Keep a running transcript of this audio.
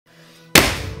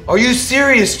Are you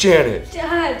serious, Janet?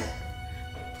 Dad,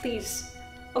 please.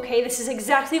 Okay, this is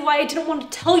exactly why I didn't want to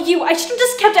tell you. I should have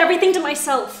just kept everything to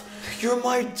myself. You're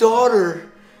my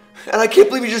daughter. And I can't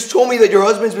believe you just told me that your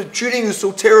husband's been treating you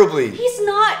so terribly. He's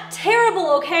not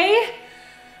terrible, okay?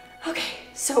 Okay,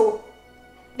 so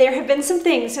there have been some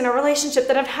things in our relationship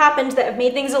that have happened that have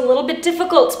made things a little bit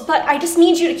difficult, but I just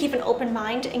need you to keep an open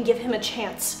mind and give him a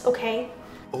chance, okay?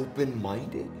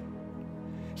 Open-minded?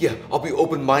 Yeah, I'll be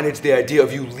open-minded to the idea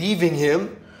of you leaving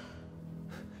him.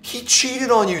 He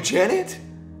cheated on you, Janet.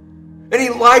 And he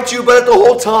lied to you about it the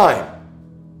whole time.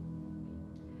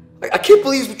 I can't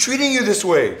believe he's treating you this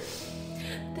way.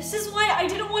 This is why I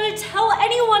didn't want to tell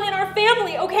anyone in our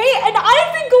family, okay? And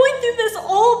I've been going through this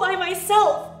all by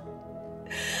myself.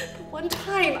 The one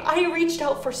time I reached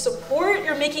out for support,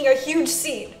 you're making a huge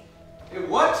scene. Hey,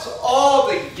 what's all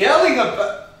the yelling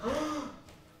about?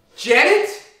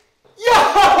 Janet?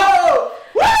 Yo!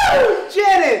 Woo!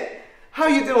 Janet! How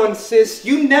you doing, sis?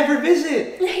 You never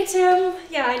visit. Hey, Tim.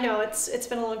 Yeah, I know. It's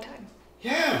been a long time.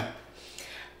 Yeah.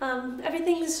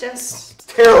 Everything's just... It's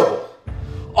terrible.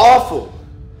 Awful.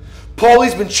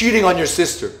 Paulie's been cheating on your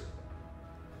sister.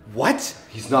 What?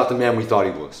 He's not the man we thought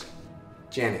he was.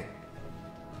 Janet,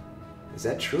 is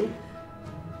that true?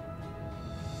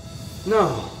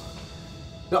 No.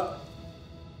 No.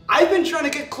 I've been trying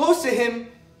to get close to him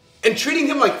and treating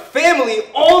him like family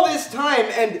all this time,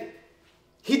 and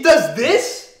he does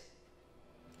this?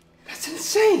 That's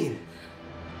insane.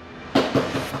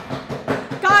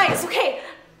 Guys, okay.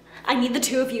 I need the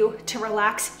two of you to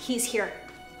relax. He's here.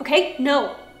 Okay?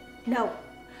 No.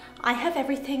 I have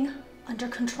everything under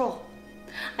control.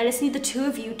 I just need the two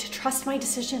of you to trust my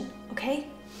decision, okay?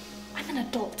 I'm an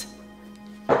adult.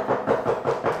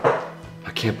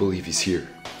 I can't believe he's here.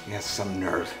 He has some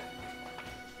nerve.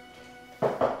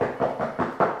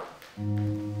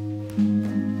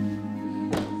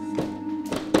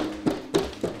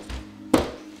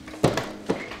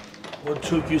 What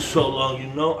took you so long? You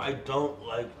know I don't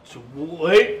like to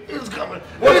wait. It's coming.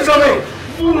 What is coming?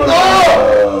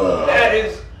 Oh! That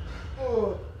is...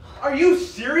 Are you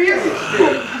serious?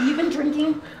 Have you been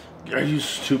drinking? Are you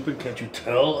stupid? Can't you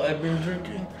tell I've been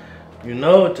drinking? You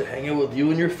know, to hang out with you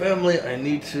and your family, I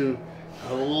need to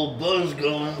have a little buzz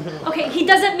going. Okay, he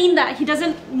doesn't mean that. He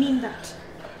doesn't mean that.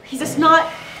 He's just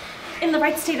not in the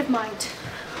right state of mind.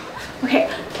 Okay,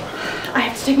 I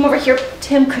have to take him over here.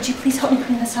 Tim, could you please help me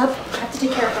clean this up? I have to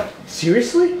take care of him.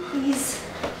 Seriously? Please.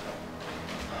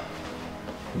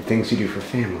 The things you do for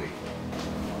family.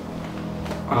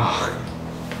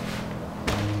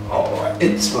 Oh,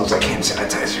 it smells like hand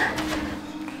sanitizer.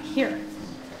 Here.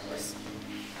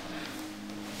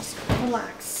 Just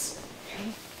relax,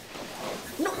 okay?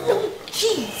 No,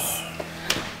 jeez.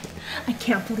 I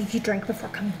can't believe you drank before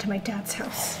coming to my dad's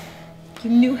house.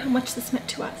 You knew how much this meant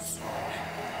to us.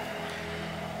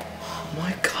 Oh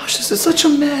my gosh, this is such a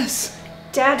mess.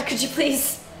 Dad, could you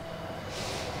please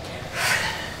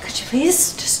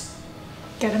just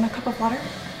get him a cup of water?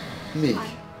 Me?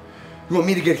 You want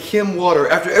me to get him water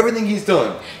after everything he's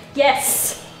done?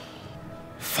 Yes.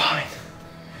 Fine.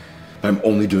 I'm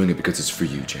only doing it because it's for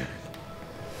you, Janet.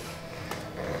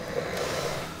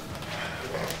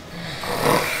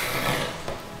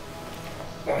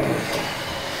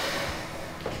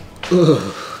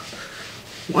 Ugh.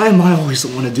 Why am I always the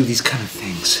one to do these kind of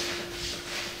things?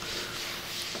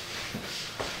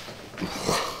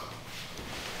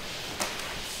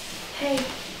 Hey.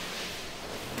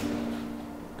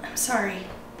 I'm sorry.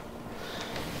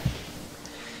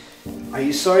 Are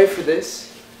you sorry for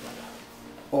this?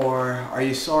 Or are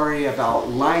you sorry about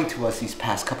lying to us these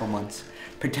past couple months?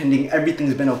 Pretending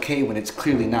everything's been okay when it's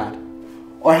clearly not?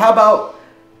 Or how about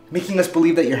making us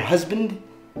believe that your husband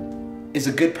is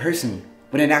a good person,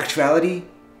 when in actuality,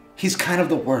 he's kind of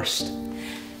the worst?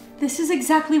 This is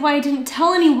exactly why I didn't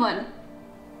tell anyone.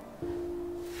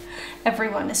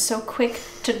 Everyone is so quick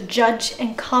to judge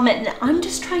and comment, and I'm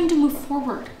just trying to move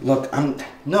forward. Look,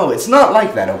 no, it's not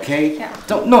like that, okay? Yeah.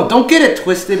 Don't get it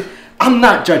twisted. I'm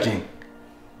not judging.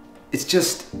 It's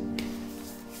just...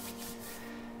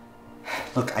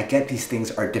 Look, I get these things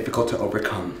are difficult to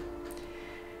overcome.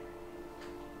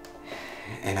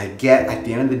 And I get, at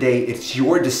the end of the day, it's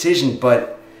your decision,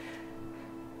 but...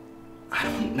 I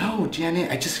don't know,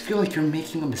 Janet. I just feel like you're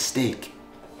making a mistake.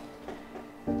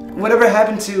 Whatever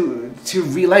happened to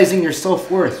realizing your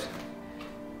self-worth?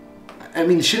 I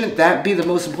mean, shouldn't that be the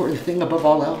most important thing above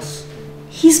all else?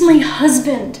 He's my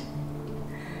husband.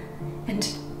 And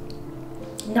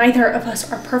neither of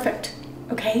us are perfect,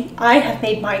 okay? I have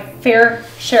made my fair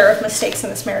share of mistakes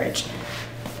in this marriage.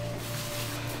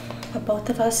 But both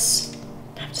of us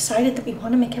have decided that we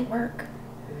want to make it work.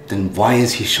 then why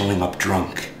is he showing up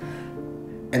drunk?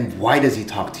 And why does he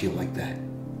talk to you like that?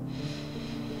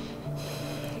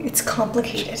 It's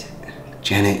complicated.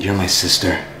 Janet, you're my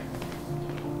sister.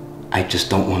 I just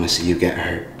don't want to see you get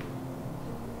hurt.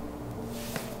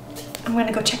 I'm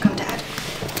gonna go check on Dad.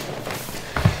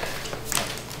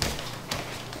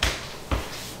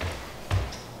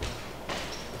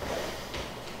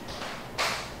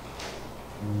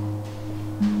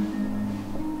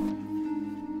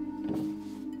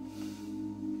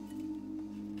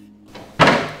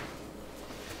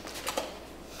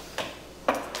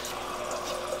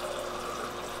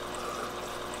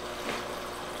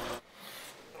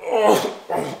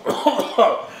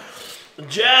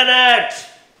 Janet!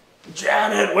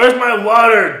 Janet, where's my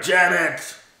water?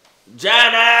 Janet!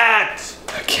 Janet!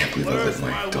 I can't believe I let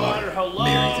my daughter Hello?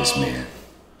 marry this man.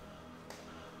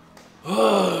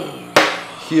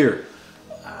 Here.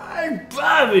 Hi,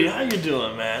 Bobby. How you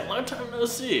doing, man? Long time no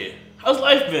see. How's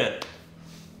life been?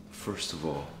 First of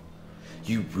all,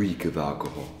 you reek of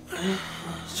alcohol.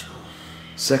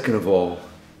 Second of all,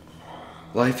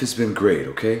 life has been great,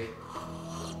 okay?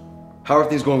 How are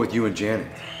things going with you and Janet?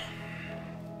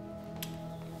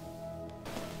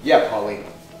 Yeah, Paulie.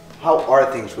 How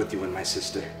are things with you and my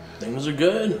sister? Things are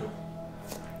good.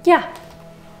 Yeah.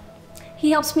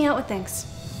 He helps me out with things.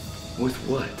 With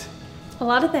what? A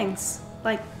lot of things.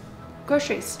 Like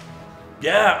groceries.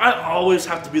 Yeah, I always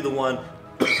have to be the one.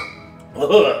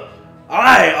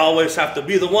 I always have to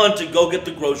be the one to go get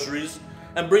the groceries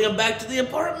and bring them back to the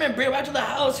apartment, bring them back to the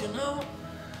house, you know?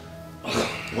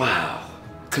 Wow.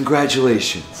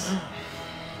 Congratulations.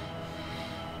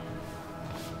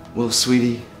 Well,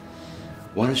 sweetie,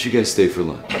 why don't you guys stay for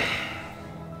lunch?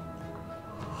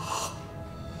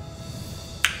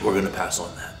 We're gonna pass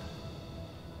on that.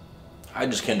 I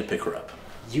just came to pick her up.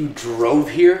 You drove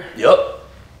here? Yup.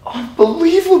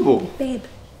 Unbelievable. Babe,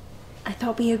 I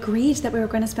thought we agreed that we were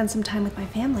going to spend some time with my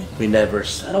family. We never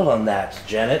settled on that,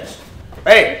 Janet.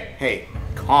 Hey,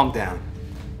 calm down.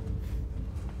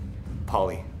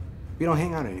 Paulie, we don't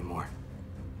hang out anymore.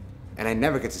 And I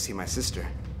never get to see my sister.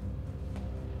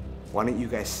 Why don't you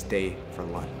guys stay for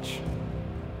lunch?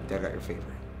 Dad got your favorite.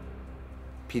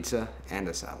 Pizza and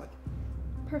a salad.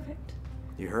 Perfect.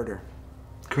 You heard her.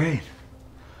 Great.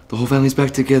 The whole family's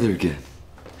back together again.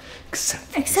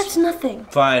 Except nothing.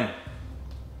 Fine.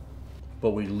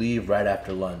 But we leave right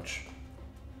after lunch.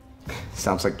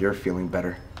 Sounds like you're feeling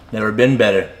better. Never been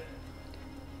better.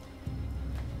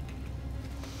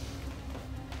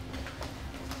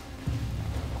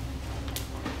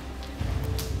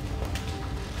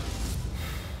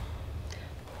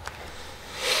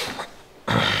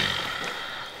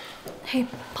 Hey,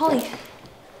 Paulie,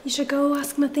 you should go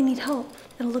ask them if they need help.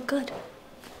 It'll look good.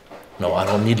 No, I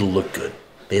don't need to look good.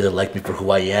 They either like me for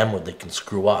who I am or they can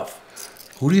screw off.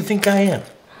 Who do you think I am?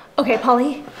 Okay,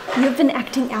 Paulie, you've been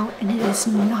acting out and it is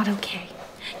not okay.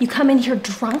 You come in here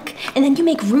drunk and then you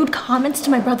make rude comments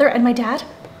to my brother and my dad.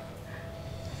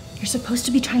 You're supposed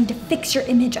to be trying to fix your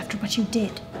image after what you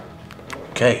did.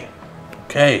 Okay.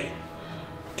 Can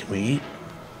we eat?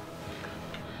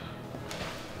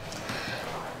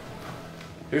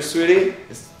 Here, sweetie.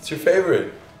 It's your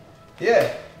favorite.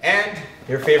 Yeah, and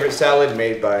your favorite salad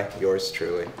made by yours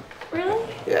truly. Really?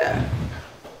 Yeah.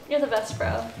 You're the best,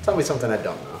 bro. Tell me something I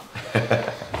don't know.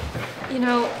 You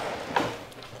know,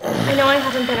 I know I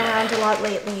haven't been around a lot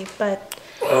lately, but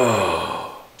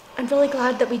I'm really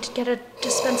glad that we get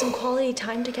to spend some quality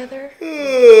time together. I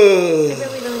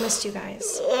really, really missed you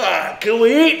guys. Can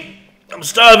we eat? I'm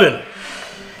starving.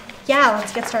 Yeah,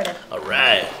 let's get started. All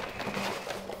right.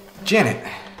 Janet,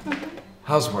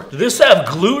 how's work? Does this have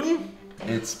gluten?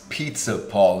 It's pizza,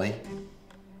 Paulie.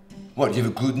 What, do you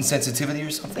have a gluten sensitivity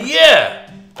or something? Yeah.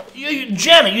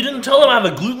 Janet, you didn't tell them I have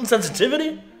a gluten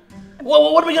sensitivity?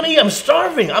 Well, what are we gonna eat? I'm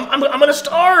starving. I'm gonna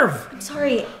starve. I'm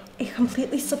sorry, it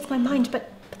completely slipped my mind,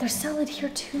 but there's salad here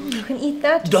too. You can eat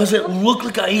that. Does it look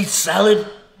like I eat salad?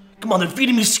 Come on, they're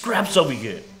feeding me scraps over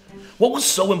here. What was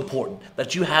so important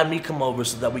that you had me come over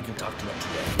so that we can talk to them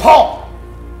today? Paul!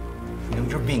 You know,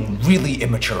 you're being really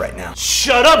immature right now.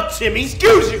 Shut up, Timmy!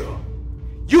 Excuse you!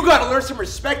 You gotta learn some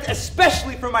respect,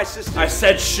 especially for my sister. I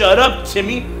said shut up,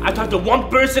 Timmy. I talked to one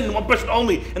person and one person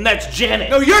only, and that's Janet.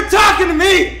 No, you're talking to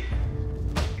me!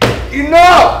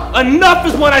 Enough! Enough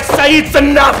is what I say, it's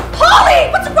enough!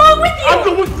 Paulie, what's wrong with you? I'm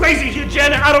going crazy here,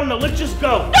 Janet. I don't know. Let's just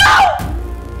go. No!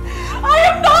 I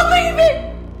am not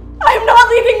leaving! I am not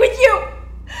leaving with you!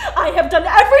 I have done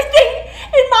everything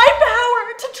in my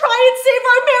power to try and save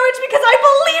our marriage because I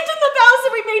believed in the vows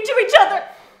that we made to each other.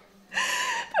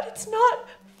 But it's not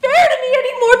fair to me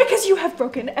anymore because you have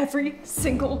broken every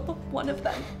single one of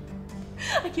them.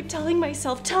 I keep telling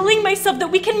myself that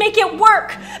we can make it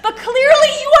work. But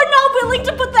clearly you are not willing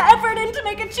to put the effort in to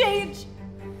make a change.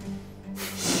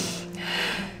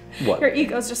 What? Your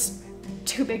ego's just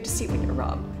too big to see when you're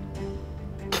wrong.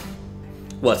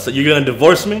 What, so you're gonna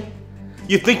divorce me?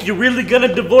 You think you're really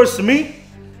gonna divorce me?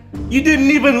 You didn't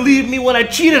even leave me when I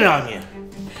cheated on you.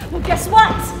 Well, guess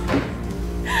what?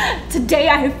 Today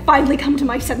I have finally come to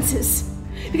my senses.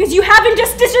 Because you haven't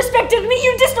just disrespected me,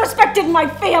 you disrespected my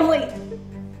family.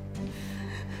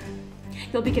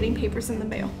 You'll be getting papers in the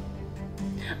mail.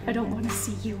 I don't want to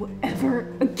see you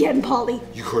ever again, Paulie.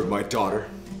 You heard my daughter.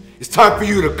 It's time for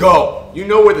you to go. You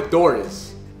know where the door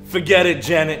is. Forget it,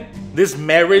 Janet. This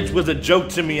marriage was a joke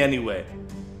to me anyway.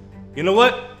 You know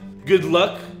what? Good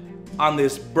luck on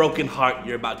this broken heart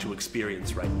you're about to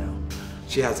experience right now.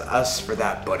 She has us for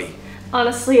that, buddy.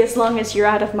 Honestly, as long as you're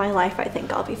out of my life, I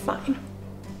think I'll be fine.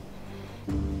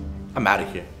 I'm out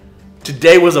of here.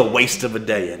 Today was a waste of a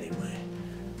day anyway.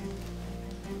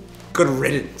 Good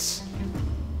riddance.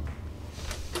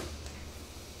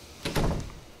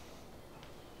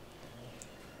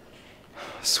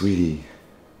 Sweetie.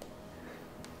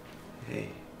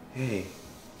 Hey.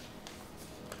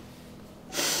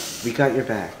 We got your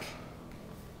back.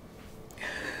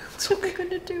 What am I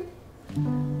gonna do?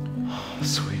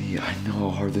 Sweetie, I know how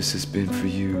hard this has been for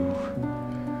you.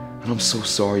 And I'm so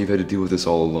sorry you've had to deal with this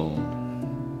all alone.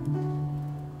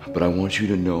 But I want you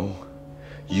to know,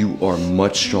 you are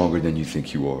much stronger than you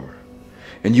think you are.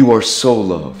 And you are so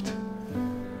loved.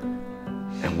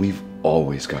 And we've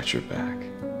always got your back.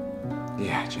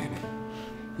 Yeah, Janet.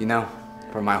 You know,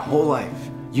 for my whole life,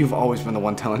 you've always been the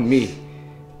one telling me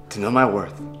to know my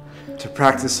worth, to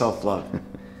practice self-love.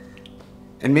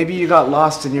 And maybe you got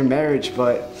lost in your marriage,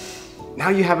 but now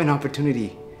you have an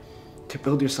opportunity to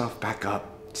build yourself back up,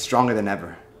 stronger than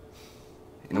ever.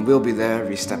 And we'll be there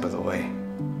every step of the way.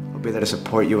 We'll be there to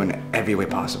support you in every way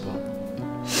possible.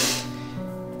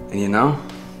 And you know,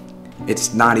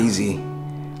 it's not easy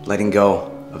letting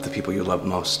go of the people you love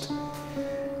most.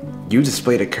 You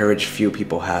displayed a courage few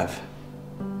people have.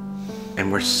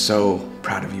 And we're so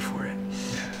proud of you for it.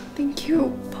 Thank you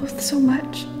both so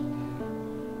much.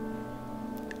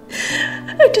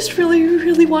 I just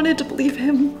really wanted to believe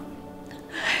him.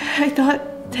 I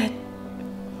thought that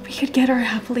we could get our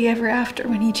happily ever after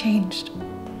when he changed.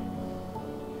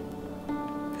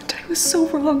 And I was so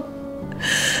wrong.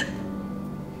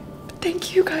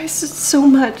 Thank you guys so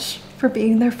much for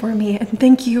being there for me, and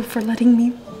thank you for letting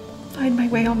me find my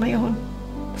way on my own.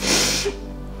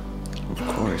 Of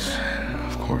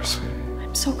course.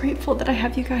 I'm so grateful that I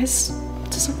have you guys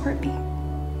to support me.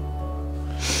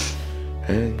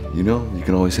 Hey, you know, you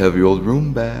can always have your old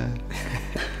room back.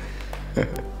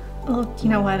 Well, you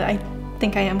know what? I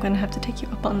think I am going to have to take you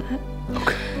up on that.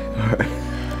 Okay,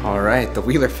 All right, the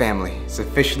Wheeler family is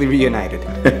officially reunited.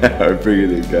 I figured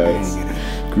it, guys.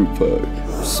 Group hug.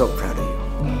 We're so proud of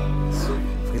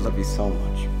you. We love you so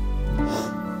much.